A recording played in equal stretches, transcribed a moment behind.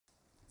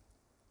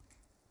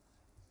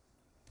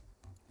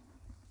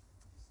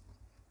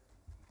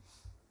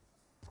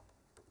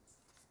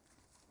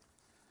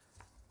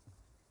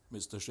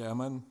Mr.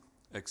 Chairman,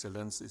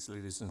 Excellencies,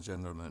 ladies and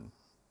gentlemen.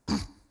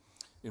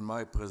 In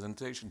my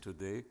presentation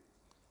today,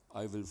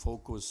 I will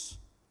focus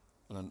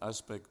on an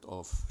aspect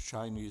of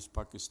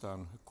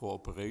Chinese-Pakistan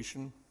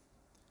cooperation,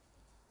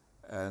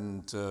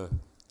 and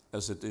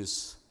as it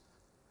is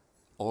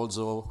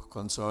also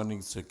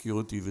concerning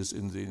security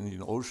within the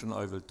Indian Ocean,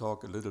 I will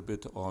talk a little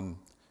bit on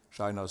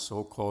China's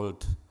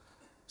so-called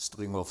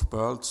string of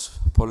pearls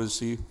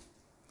policy,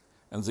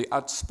 and the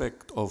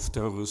aspect of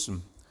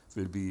terrorism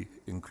will be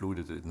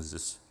included in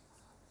this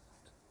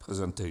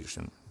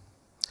presentation.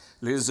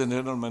 Ladies and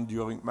gentlemen,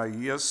 during my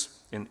years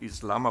in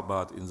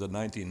Islamabad in the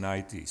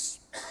 1990s,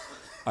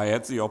 I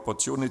had the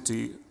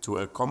opportunity to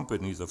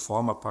accompany the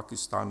former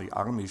Pakistani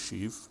army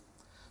chief,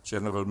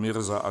 General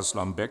Mirza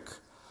Aslam Bek,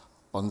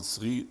 on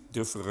 3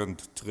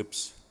 different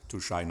trips to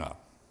China.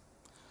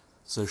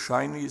 The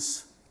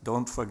Chinese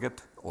don't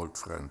forget old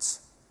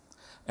friends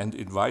and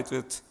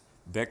invited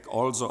Bek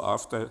also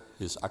after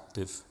his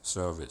active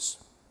service.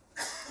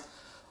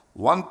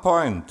 One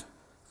point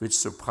which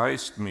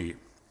surprised me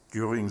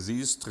during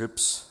these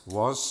trips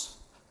was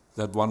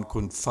that one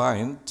could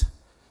find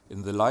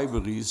in the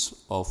libraries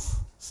of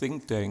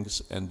think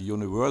tanks and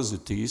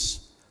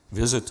universities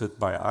visited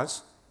by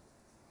us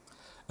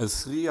a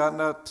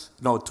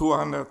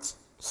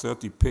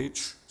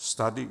 230-page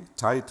study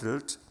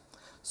titled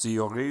The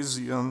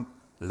Eurasian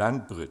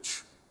Land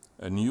Bridge,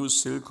 a New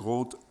Silk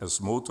Road as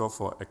Motor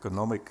for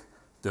Economic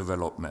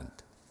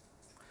Development.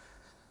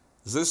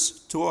 This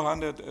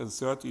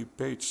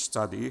 230-page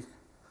study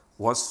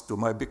was, to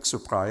my big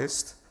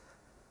surprise,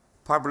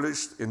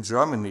 published in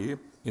Germany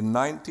in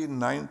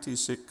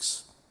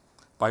 1996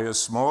 by a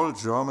small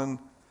German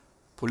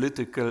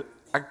political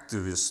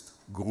activist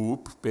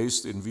group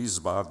based in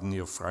Wiesbaden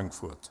near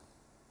Frankfurt.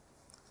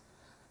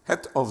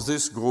 Head of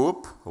this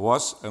group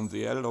was, and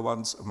the elder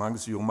ones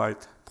amongst you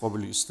might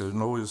probably still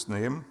know his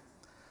name,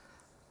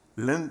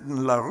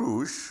 Lyndon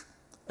LaRouche,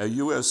 a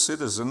US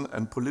citizen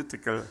and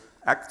political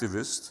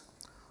activist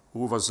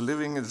who was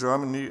living in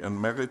Germany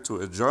and married to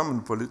a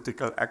German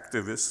political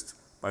activist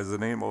by the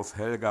name of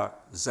Helga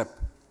Sepp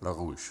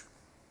LaRouche.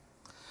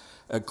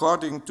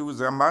 According to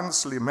their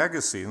monthly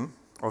magazine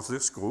of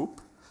this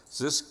group,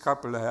 this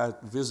couple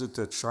had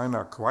visited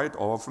China quite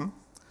often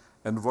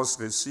and was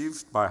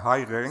received by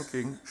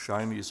high-ranking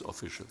Chinese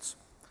officials.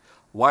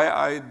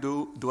 Why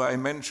do I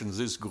mention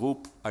this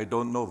group? I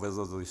don't know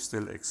whether they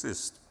still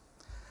exist.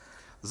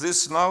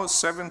 This now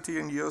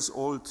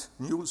 17-year-old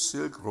New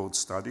Silk Road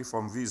study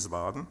from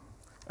Wiesbaden,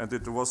 and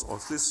it was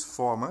of this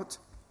format,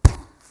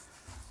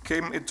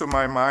 came into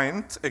my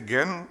mind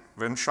again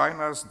when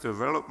China's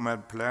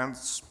development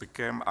plans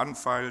became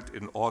unveiled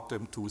in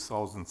autumn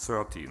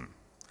 2013,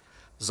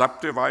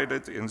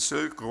 subdivided in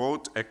Silk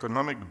Road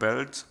Economic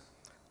Belt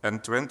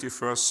and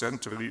 21st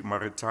Century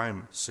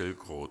Maritime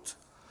Silk Road,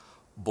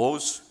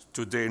 both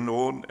today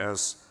known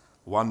as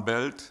One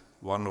Belt,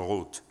 One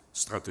Road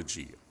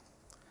strategy.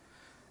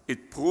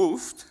 It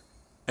proved,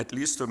 at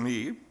least to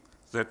me,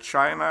 that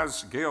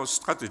China's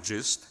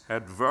geostrategists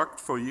had worked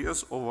for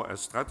years over a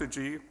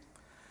strategy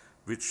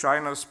which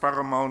China's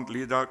paramount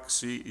leader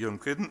Xi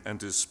Jinping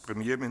and his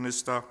Premier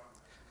Minister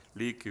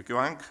Li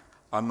Keqiang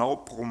are now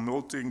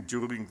promoting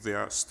during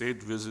their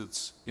state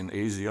visits in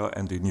Asia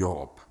and in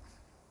Europe.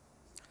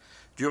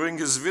 During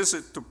his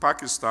visit to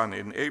Pakistan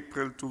in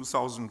April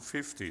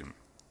 2015,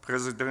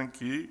 President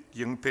Xi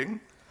Jinping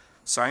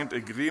signed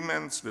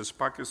agreements with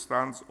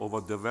Pakistan over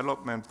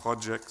development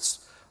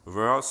projects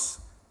worth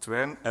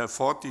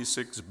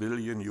 $46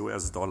 billion,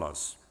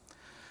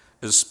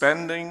 a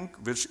spending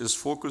which is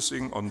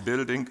focusing on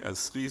building a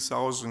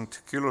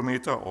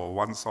 3,000-kilometer or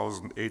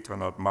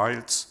 1,800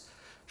 miles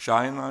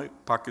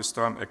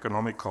China-Pakistan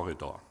economic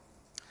corridor.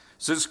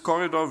 This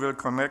corridor will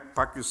connect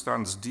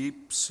Pakistan's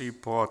deep sea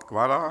port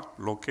Gwadar,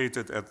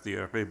 located at the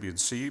Arabian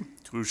Sea,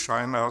 through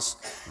China's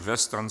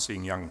western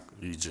Xinjiang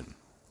region.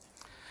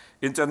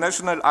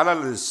 International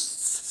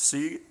analysts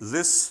see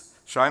this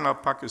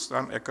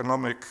China-Pakistan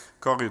economic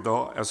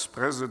corridor as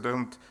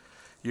President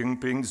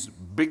Jinping's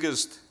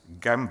biggest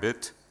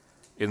gambit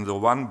in the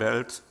One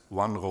Belt,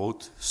 One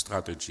Road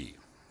strategy.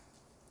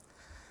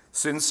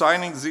 Since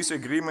signing these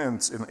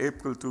agreements in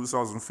April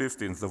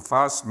 2015, the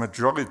vast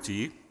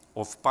majority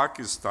of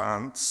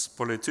Pakistan's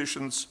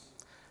politicians,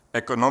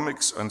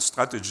 economics, and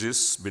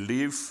strategists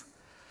believe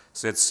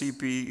that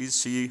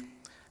CPEC,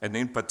 and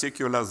in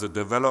particular the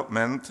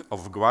development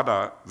of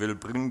Gwadar, will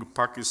bring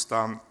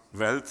Pakistan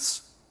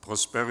wealth,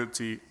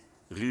 prosperity,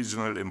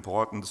 regional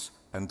importance,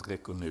 and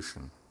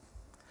recognition.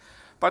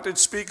 But it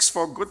speaks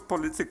for good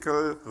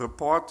political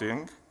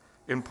reporting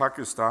in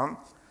Pakistan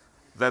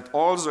that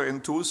also in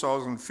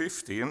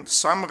 2015,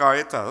 some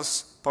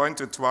writers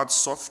pointed towards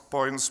soft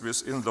points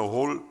within the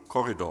whole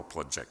corridor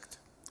project.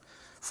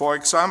 For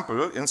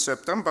example, in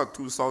September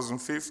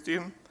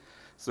 2015,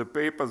 the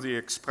paper The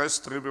Express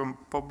Tribune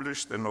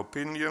published an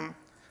opinion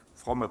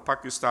from a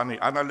Pakistani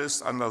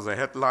analyst under the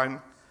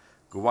headline,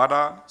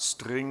 Gwadar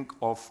String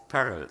of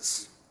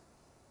Perils.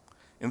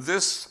 In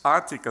this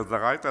article, the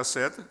writer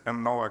said,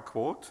 and now I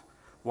quote,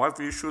 what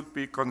we should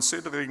be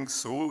considering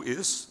through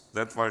is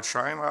that while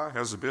China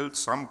has built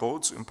some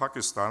roads in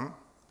Pakistan,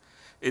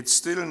 it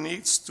still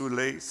needs to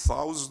lay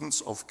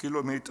thousands of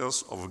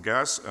kilometers of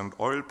gas and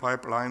oil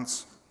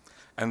pipelines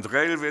and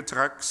railway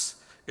tracks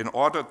in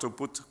order to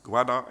put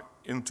Gwadar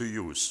into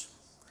use.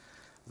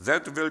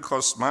 That will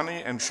cost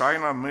money, and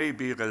China may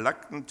be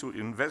reluctant to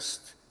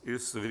invest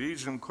if the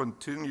region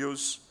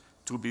continues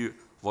to be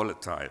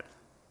volatile.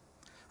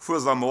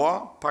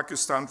 Furthermore,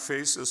 Pakistan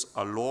faces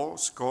a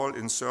low-scale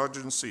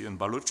insurgency in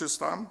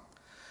Balochistan,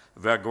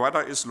 where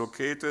Gwadar is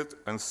located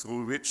and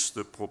through which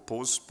the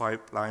proposed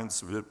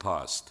pipelines will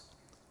pass."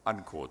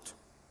 Unquote.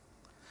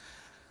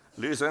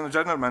 Ladies and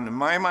gentlemen, in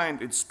my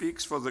mind, it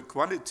speaks for the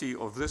quality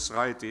of this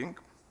writing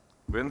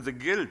when the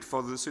guilt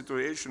for the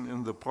situation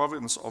in the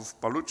province of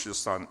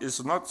Balochistan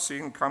is not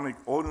seen coming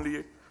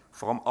only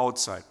from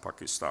outside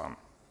Pakistan.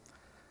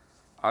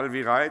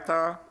 Alvi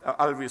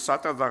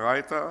Satta, the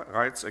writer,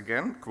 writes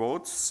again,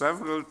 quote,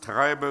 "Several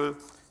tribal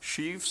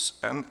chiefs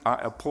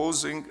are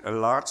opposing a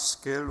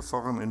large-scale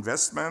foreign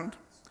investment,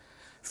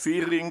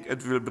 fearing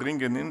it will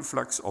bring an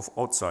influx of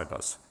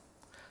outsiders.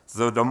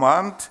 They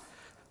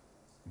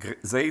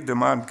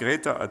demand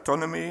greater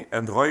autonomy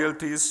and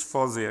royalties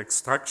for the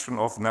extraction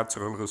of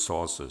natural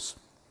resources.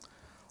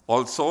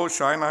 Although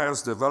China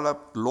has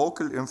developed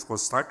local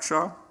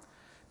infrastructure,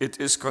 it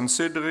is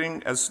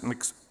considered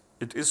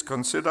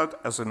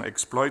as an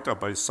exploiter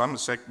by some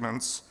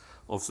segments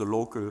of the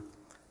local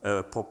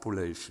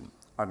population."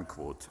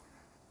 Unquote.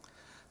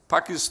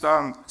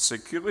 Pakistan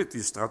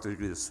security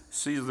strategists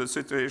see the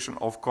situation,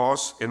 of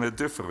course, in a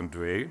different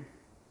way.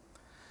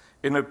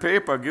 In a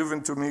paper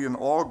given to me in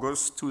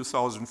August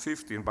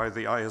 2015 by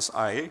the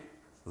ISI,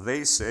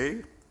 they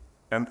say,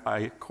 and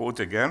I quote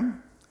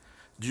again,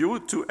 "Due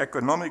to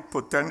economic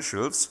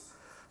potentials,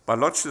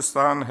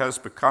 Balochistan has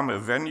become a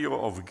venue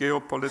of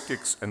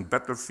geopolitics and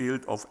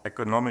battlefield of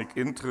economic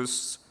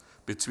interests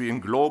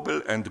between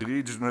global and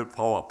regional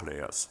power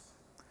players.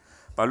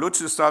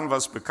 Balochistan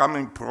was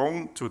becoming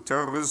prone to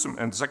terrorism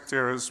and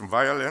sectarian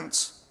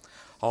violence.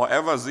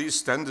 However,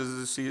 these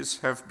tendencies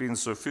have been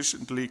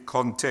sufficiently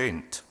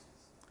contained.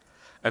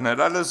 An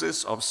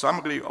analysis of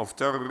summary of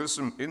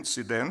terrorism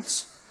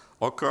incidents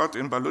occurred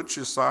in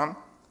Balochistan,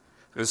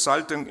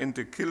 resulting in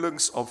the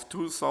killings of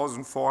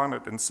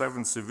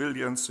 2,407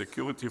 civilian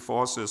security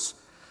forces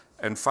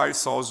and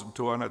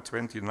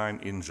 5,229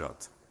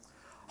 injured.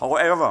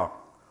 However,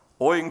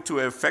 owing to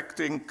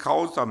effecting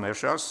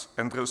countermeasures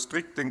and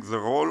restricting the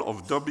role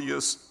of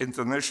dubious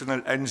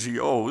international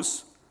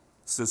NGOs,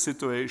 the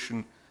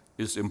situation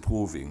is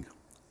improving."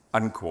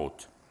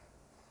 Unquote.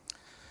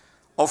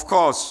 Of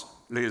course,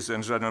 ladies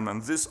and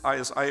gentlemen, this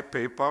ISI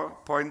paper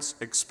points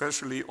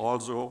especially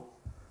also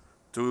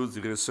to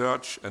the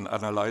research and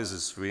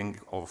analysis wing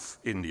of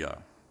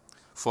India.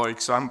 For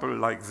example,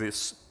 like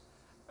this,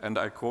 and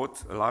I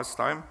quote last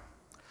time,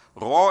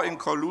 "RAW in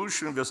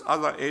collusion with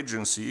other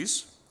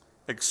agencies,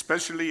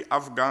 especially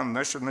Afghan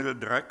National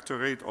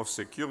Directorate of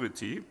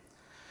Security,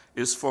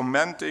 is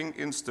fomenting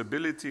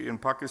instability in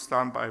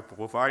Pakistan by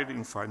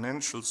providing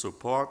financial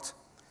support,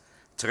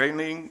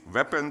 training,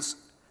 weapons,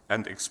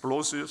 and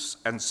explosives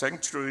and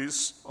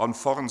sanctuaries on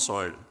foreign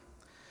soil.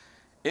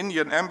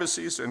 Indian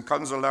embassies and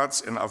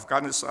consulates in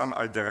Afghanistan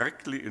are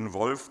directly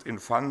involved in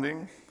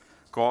funding,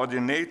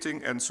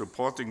 coordinating, and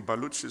supporting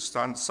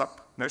Balochistan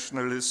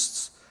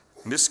sub-nationalists,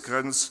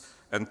 miscreants,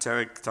 and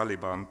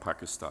Taliban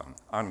Pakistan."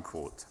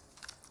 Unquote.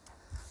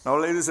 Now,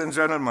 ladies and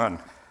gentlemen,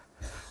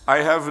 I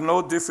have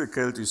no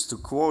difficulties to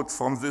quote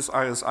from this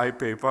ISI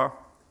paper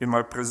in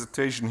my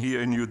presentation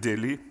here in New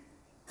Delhi,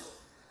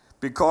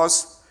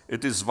 because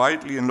it is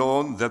widely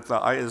known that the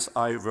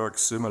ISI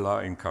works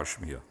similar in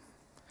Kashmir.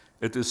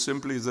 It is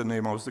simply the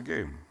name of the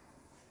game.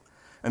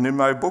 And in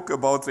my book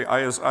about the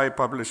ISI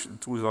published in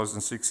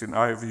 2016,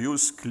 I have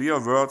used clear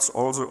words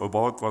also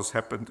about what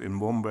happened in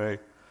Mumbai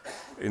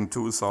in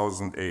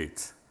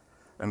 2008.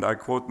 And I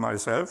quote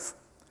myself,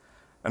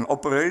 "An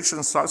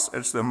operation such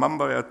as the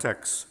Mumbai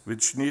attacks,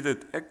 which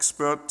needed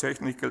expert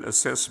technical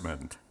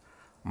assessment,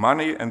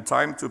 money and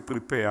time to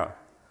prepare,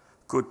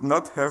 could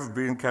not have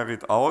been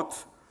carried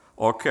out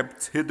or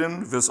kept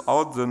hidden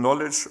without the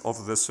knowledge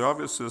of the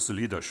service's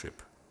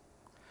leadership.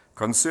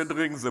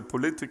 Considering the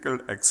political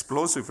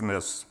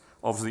explosiveness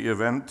of the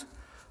event,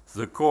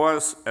 the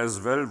course as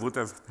well would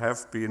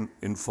have been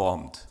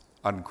informed."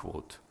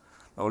 Unquote.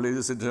 Now,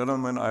 ladies and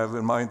gentlemen, I have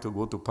in mind to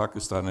go to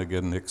Pakistan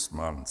again next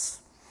month.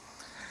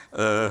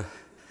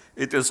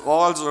 It is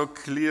also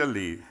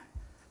clearly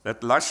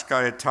that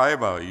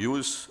Lashkar-e-Taiba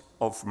use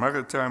of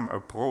maritime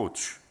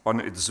approach on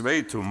its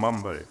way to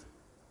Mumbai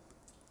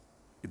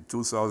in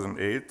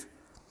 2008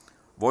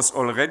 was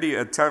already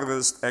a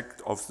terrorist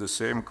act of the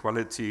same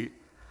quality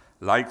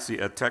like the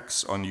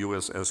attacks on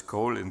USS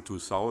Cole in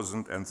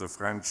 2000 and the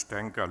French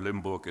tanker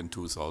Limburg in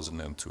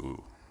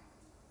 2002.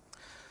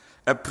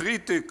 A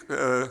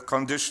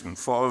precondition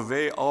for a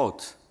way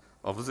out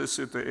of this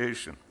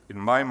situation, in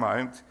my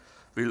mind,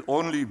 will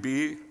only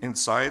be in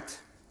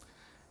sight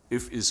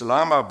if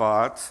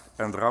Islamabad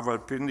and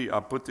Rawalpindi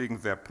are putting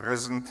their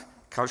present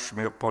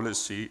Kashmir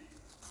policy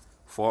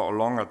for a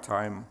longer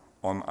time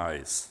on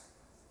ice.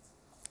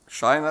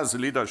 China's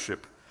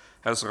leadership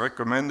has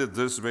recommended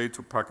this way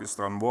to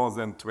Pakistan more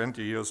than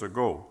 20 years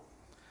ago,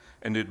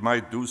 and it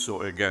might do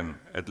so again.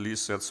 At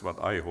least that's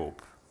what I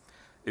hope.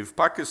 If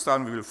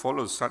Pakistan will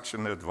follow such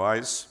an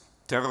advice,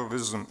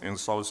 terrorism in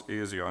South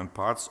Asia and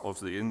parts of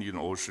the Indian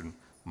Ocean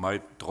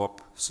might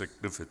drop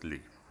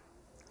significantly.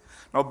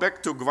 Now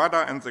back to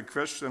Gwadar and the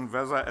question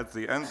whether at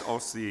the end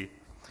of the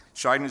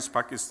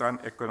Chinese-Pakistan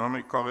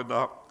economic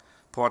corridor,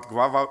 Port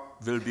Gwadar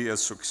will be a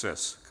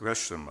success,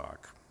 question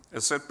mark.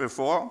 As said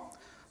before,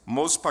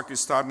 most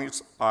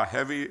Pakistanis are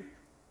heavily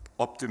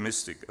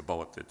optimistic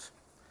about it.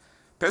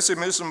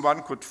 Pessimism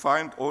one could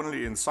find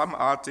only in some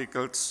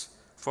articles,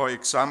 for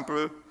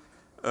example,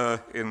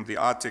 in the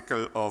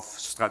article of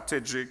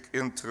strategic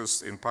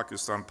interest in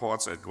Pakistan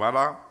ports at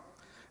Gwadar,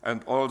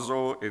 and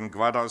also in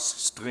Gwadar's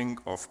string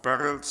of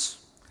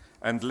perils,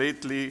 and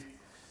lately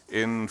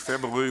in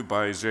February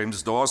by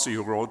James Dorsey,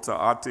 who wrote the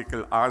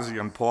article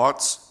Asian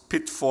Ports,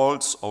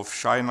 Pitfalls of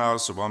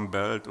China's One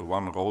Belt,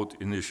 One Road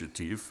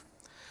initiative,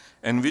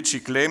 in which he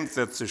claimed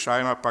that the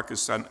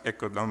China-Pakistan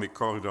economic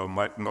corridor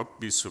might not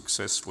be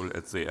successful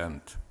at the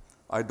end.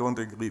 I don't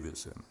agree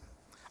with him.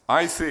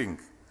 I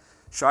think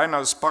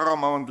China's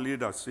paramount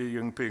leader, Xi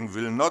Jinping,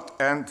 will not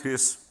end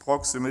his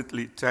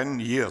approximately 10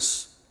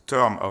 years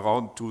term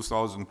around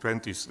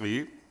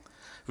 2023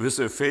 with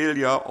a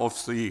failure of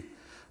the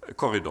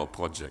corridor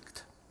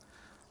project.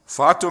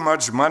 Far too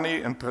much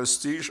money and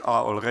prestige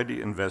are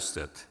already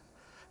invested.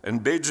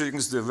 And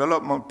Beijing's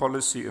development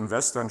policy in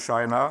Western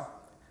China,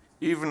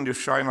 even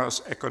if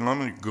China's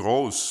economic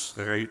growth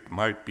rate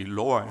might be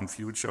lower in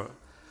future,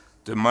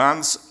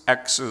 demands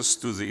access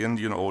to the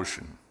Indian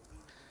Ocean.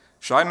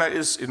 China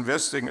is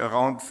investing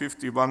around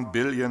 51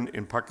 billion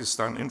in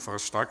Pakistan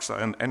infrastructure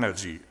and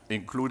energy,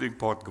 including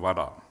Port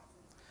Gwadar.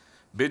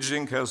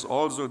 Beijing has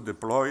also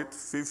deployed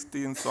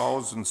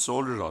 15,000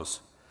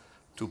 soldiers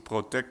to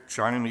protect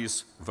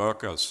Chinese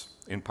workers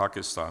in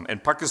Pakistan.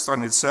 And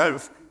Pakistan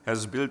itself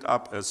has built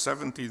up a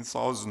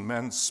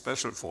 17,000-man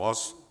special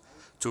force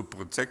to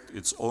protect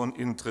its own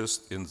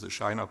interest in the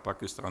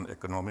China-Pakistan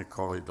economic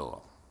corridor.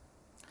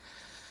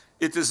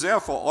 It is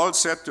therefore all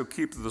set to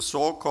keep the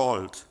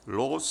so-called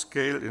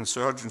low-scale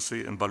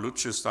insurgency in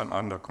Balochistan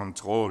under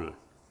control.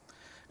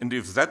 And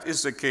if that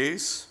is the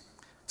case,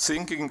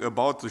 thinking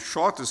about the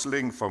shortest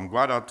link from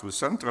Gwadar to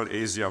Central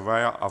Asia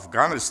via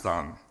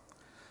Afghanistan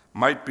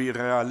might be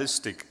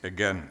realistic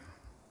again.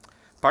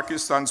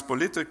 Pakistan's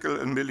political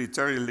and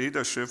military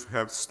leadership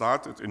have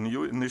started a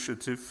new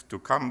initiative to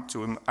come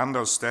to an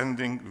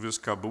understanding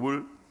with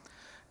Kabul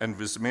and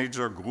with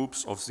major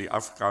groups of the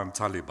Afghan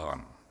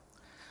Taliban.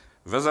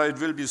 Whether it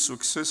will be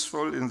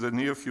successful in the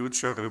near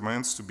future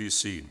remains to be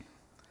seen,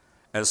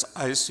 as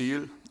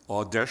ISIL,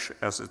 or Daesh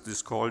as it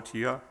is called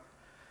here,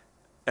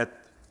 at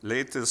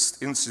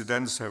latest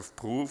incidents have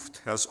proved,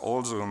 has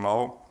also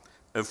now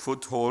a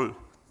foothold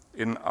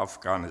in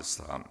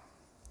Afghanistan.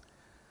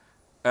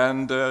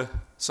 And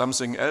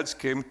something else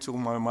came to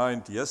my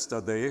mind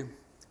yesterday.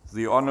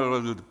 The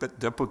Honorable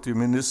Deputy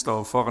Minister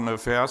of Foreign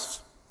Affairs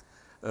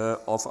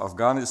of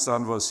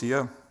Afghanistan was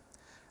here,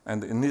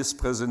 and in his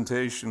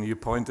presentation he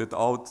pointed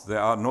out there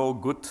are no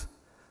good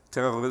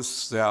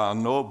terrorists, there are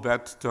no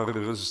bad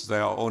terrorists,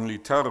 there are only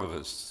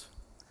terrorists.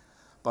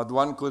 But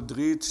one could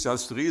read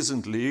just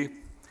recently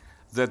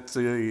that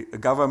the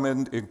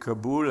government in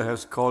Kabul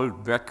has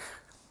called back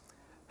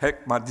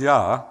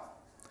Hekmatyar,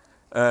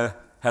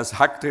 has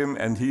hacked him,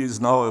 and he is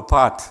now a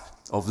part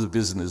of the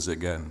business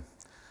again.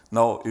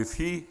 Now, if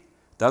he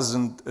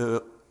doesn't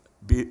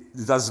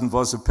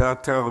was a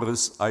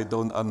terrorist, I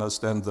don't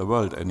understand the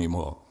world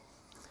anymore.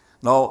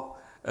 Now,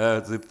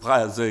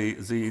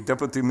 the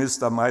deputy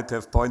minister might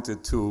have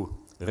pointed to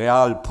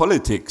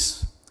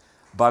realpolitik,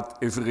 but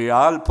if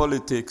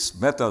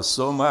realpolitik matters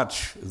so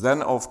much,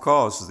 then of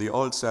course the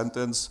old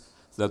sentence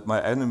that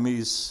my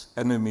enemy's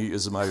enemy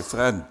is my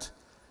friend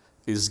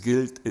is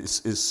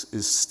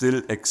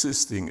still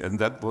existing, and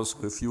that was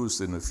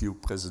refused in a few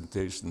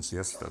presentations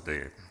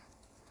yesterday.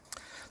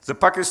 The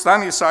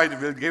Pakistani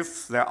side will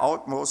give their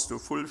utmost to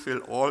fulfill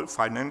all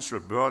financial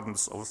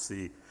burdens of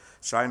the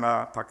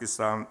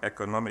China-Pakistan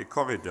economic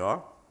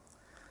corridor.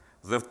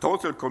 The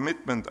total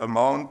commitment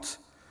amount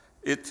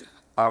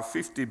are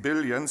 50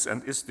 billions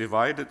and is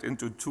divided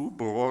into two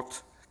broad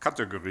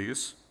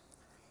categories: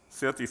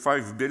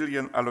 35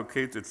 billion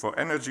allocated for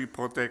energy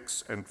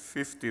projects and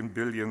 15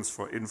 billion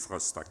for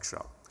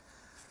infrastructure.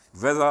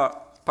 Whether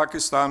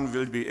Pakistan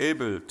will be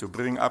able to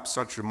bring up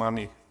such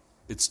money,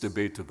 it's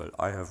debatable.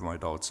 I have my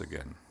doubts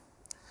again.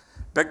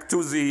 Back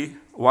to the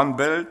One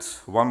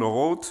Belt, One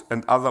Road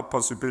and other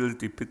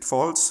possibility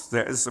pitfalls,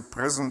 there is at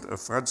present a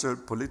fragile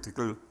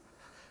political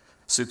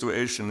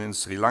situation in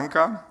Sri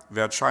Lanka,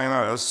 where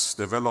China has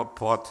developed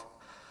Port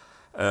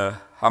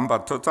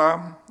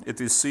Hambantota.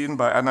 It is seen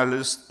by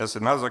analysts as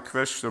another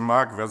question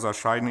mark whether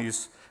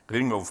Chinese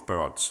ring of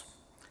birds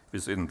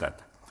within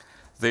that.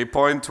 They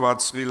point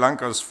towards Sri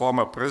Lanka's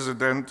former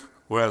president,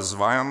 who has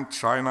warned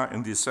China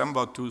in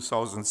December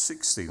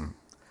 2016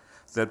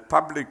 that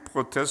public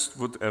protest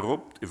would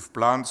erupt if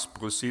plans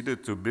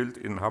proceeded to build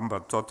in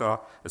Hambantota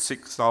a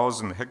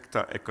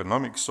 6,000-hectare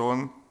economic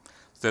zone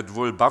that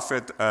will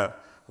buffet a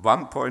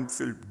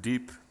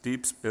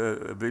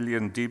 1.5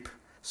 billion deep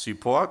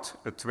seaport,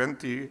 a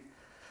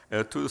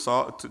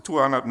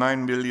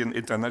 209 million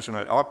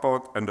international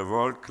airport, and a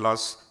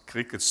world-class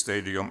cricket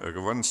stadium, a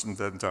convention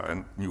center,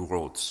 and new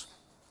roads.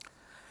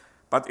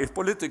 But if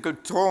political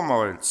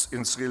turmoils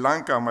in Sri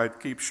Lanka might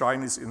keep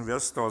Chinese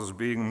investors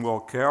being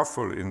more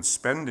careful in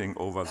spending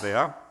over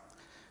there,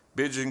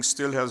 Beijing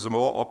still has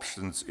more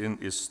options in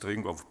its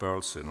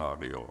string-of-pearls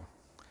scenario.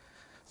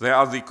 There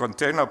are the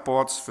container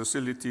ports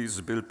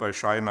facilities built by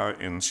China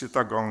in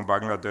Chittagong,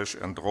 Bangladesh,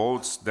 and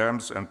roads,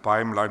 dams, and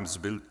pipelines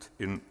built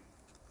in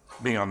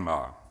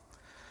Myanmar.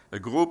 A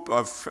group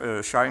of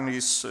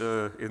Chinese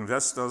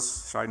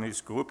investors,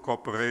 Chinese group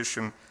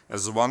corporation,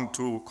 has won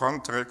 2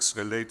 contracts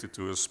related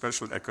to a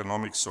special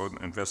economic zone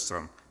in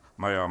Western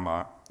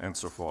Myanmar, and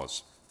so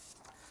forth.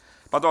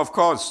 But of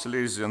course,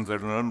 ladies and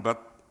gentlemen,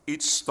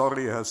 each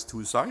story has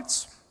 2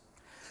 sides.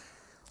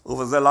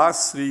 Over the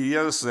last 3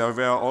 years, there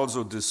were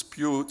also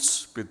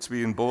disputes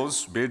between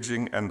both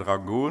Beijing and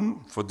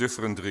Rangoon for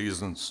different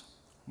reasons,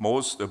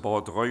 most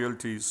about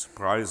royalties,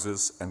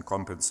 prices, and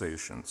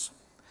compensations.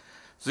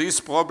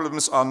 These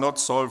problems are not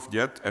solved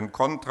yet, and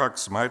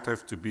contracts might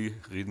have to be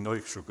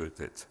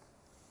renegotiated.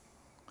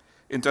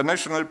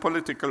 International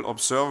political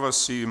observers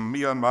see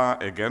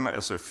Myanmar again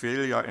as a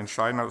failure in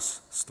China's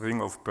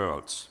string of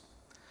pearls.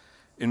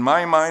 In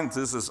my mind,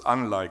 this is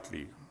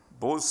unlikely.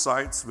 Both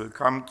sides will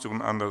come to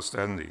an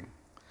understanding.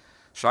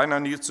 China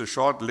needs the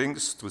short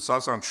links to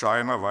southern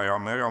China via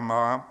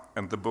Myanmar,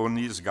 and the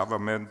Burmese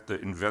government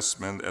the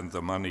investment and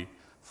the money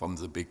from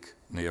the big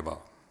neighbor.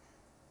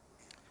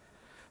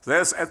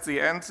 There's at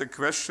the end the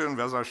question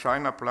whether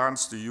China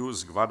plans to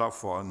use Gwadar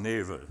for a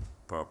naval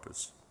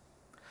purpose.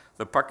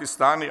 The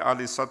Pakistani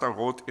Ali Sadr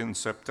wrote in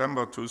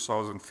September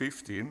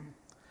 2015,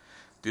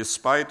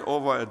 despite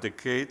over a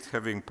decade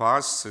having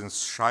passed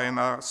since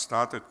China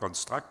started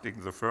constructing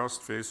the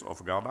first phase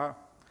of Gwadar,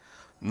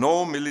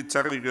 no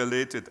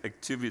military-related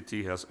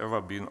activity has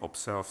ever been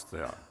observed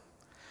there.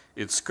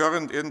 Its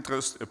current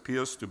interest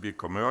appears to be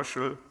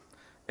commercial,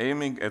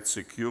 aiming at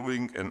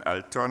securing an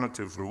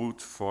alternative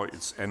route for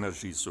its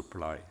energy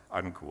supply,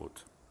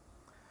 unquote.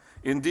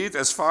 Indeed,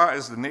 as far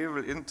as the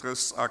naval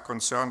interests are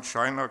concerned,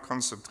 China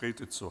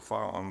concentrated so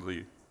far on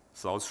the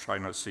South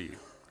China Sea.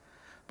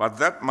 But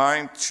that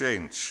might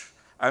change.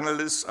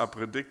 Analysts are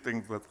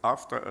predicting that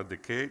after a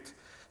decade,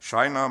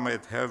 China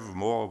might have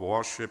more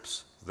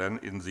warships than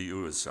in the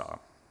USA.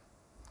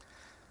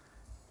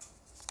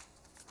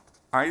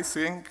 I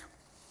think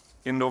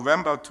in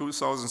November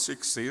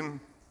 2016,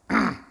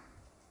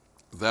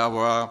 there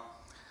were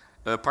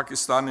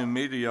Pakistani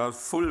media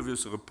full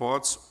with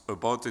reports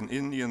about an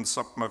Indian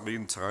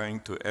submarine trying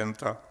to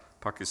enter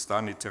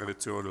Pakistani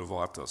territorial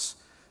waters,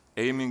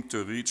 aiming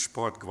to reach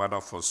Port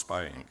Gwadar for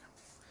spying.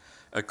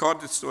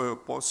 According to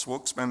a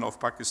spokesman of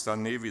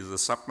Pakistan Navy, the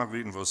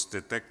submarine was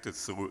detected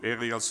through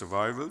aerial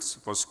surveillance,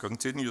 was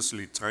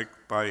continuously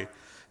tracked by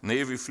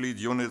Navy fleet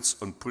units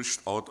and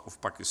pushed out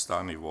of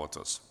Pakistani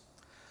waters.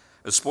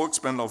 A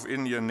spokesman of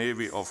Indian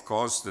Navy, of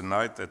course,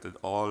 denied that it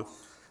all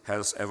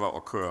has ever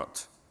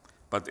occurred.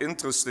 But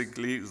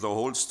interestingly, the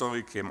whole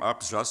story came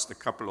up just a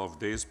couple of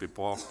days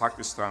before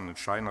Pakistan and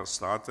China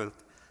started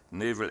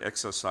naval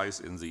exercise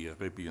in the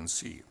Arabian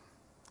Sea.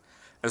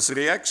 As a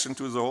reaction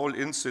to the whole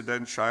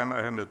incident, China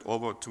handed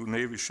over 2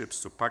 Navy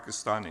ships to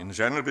Pakistan in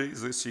January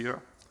this year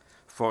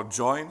for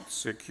joint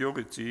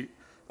security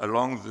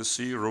along the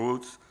sea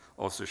route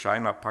of the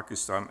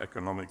China-Pakistan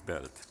economic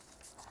belt.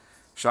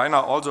 China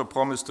also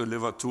promised to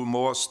deliver 2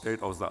 more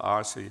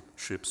state-of-the-art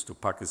ships to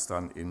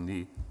Pakistan in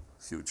the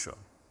future.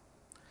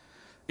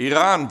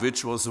 Iran,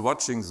 which was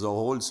watching the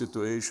whole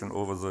situation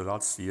over the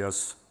last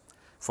years,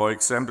 for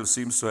example,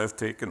 seems to have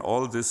taken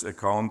all this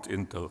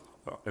into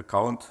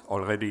account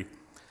already.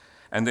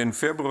 And in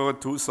February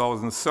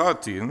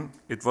 2013,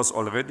 it was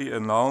already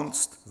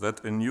announced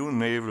that a new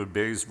naval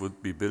base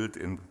would be built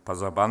in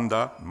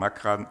Pasarbanda,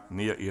 Makran,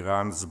 near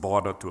Iran's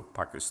border to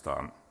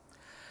Pakistan.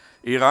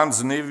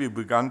 Iran's navy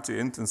began to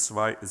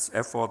intensify its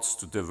efforts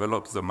to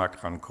develop the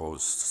Makran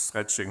coast,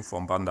 stretching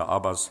from Bandar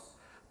Abbas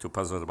to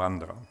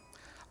Pasarbanda.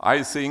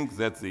 I think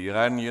that the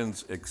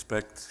Iranians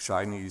expect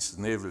Chinese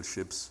naval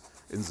ships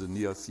in the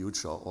near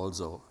future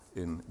also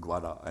in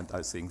Gwadar, and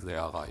I think they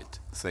are right.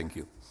 Thank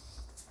you.